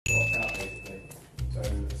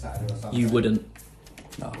Saturday or Sunday. You wouldn't.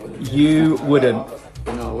 No, I wouldn't. You wouldn't.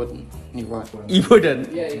 No, I wouldn't. You're right. You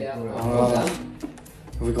wouldn't. Yeah.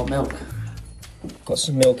 Have we got milk? Got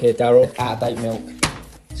some milk here, Daryl. Out of date milk.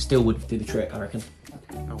 Still would do the trick, I reckon.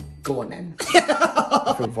 Oh, go on then.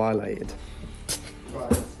 I feel violated.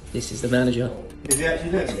 This is the manager. Is he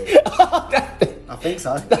actually next to me? I think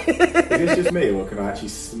so. Is this just me, or can I actually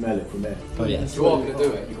smell it from there? Oh yeah. You are going to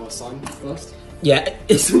do it. You got to sign first. Yeah,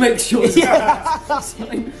 it's to make sure.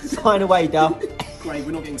 Sign away, Dal. Great,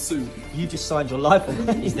 we're not getting sued. You just signed your life on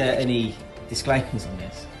it. Is there any disclaimers on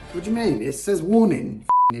this? What do you mean? It says warning.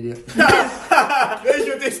 Idiot. There's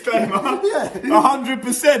your disclaimer.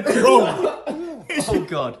 100% wrong. Oh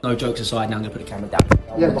God. No jokes aside, now I'm going to put the camera down.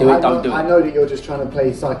 Yeah, do it, don't do it. I know that you're just trying to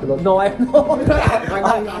play psychological. No, I'm not.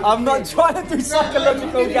 I'm not trying to do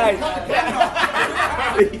psychological games.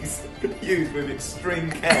 Please use with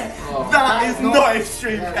extreme care. That is not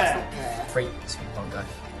extreme care. 3, 2, 1, go.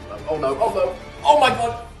 Oh no, oh no. Oh my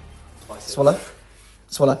God. Swallow.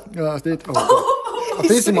 Swallow. Yeah, I did. Oh, I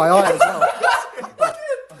think it's in my eye as well.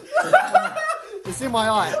 It's in my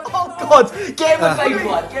eye. Oh God! Get him a baby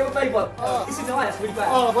one. Get him a baby one. This is nice. Really bad.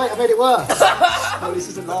 Oh wait, I made it worse. No, this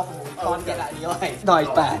isn't laughable. You can't get that in the eye. No,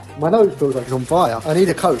 it's bad. My nose feels like it's on fire. I need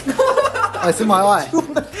a coat. Oh, it's in my eye. Do you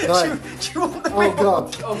want the Oh milk?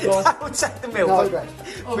 God. Oh God. I will take the milk. No, Greg.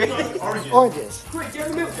 Oh God. Oranges. Quick, get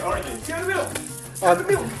the milk. Oranges. Get the milk. Get the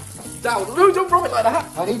milk. Down. No, don't rub it like that.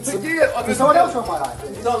 I need some. Yeah, There's someone else on my eye,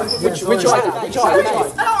 please. No, Which eye? Which eye?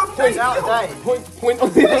 Point out a day. Point on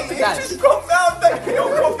the other side. Just calm down, Dave.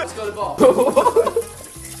 Let's go to the bar.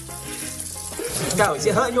 Go. Is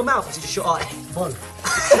it hurting your mouth or is it just your eye?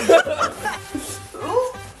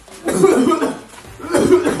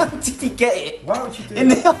 Did he get it? Why would you do In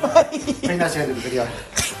that? the eye. I think that's the end of the video.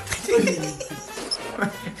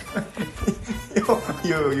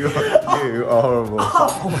 You are horrible.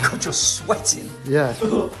 Oh my God, you're sweating. Yeah.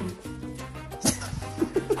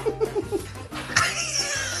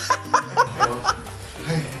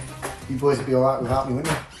 You boys would be alright without me,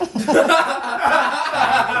 wouldn't you?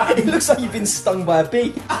 It looks like you've been stung by a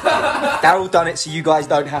bee. Daryl done it so you guys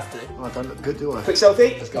don't have to. Oh, I don't look good, do I? Quick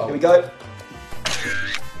selfie. Let's go. Here we go.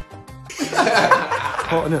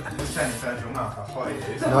 Hot, innit? You're saying inside your mouth how hot it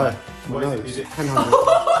is. No. What No. is it? Hang on.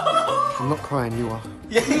 I'm not crying, you are.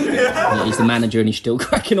 Yeah, he's the manager and he's still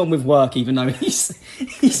cracking on with work even though he's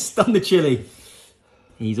stung the chili.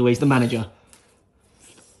 He's always the manager.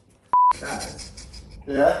 Dad,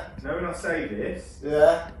 Yeah? now when I say this,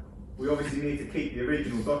 Yeah? we obviously need to keep the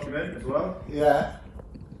original document as well. Yeah?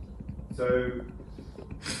 So,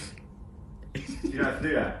 do you know how to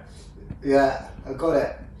do that? Yeah, I got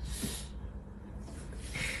it.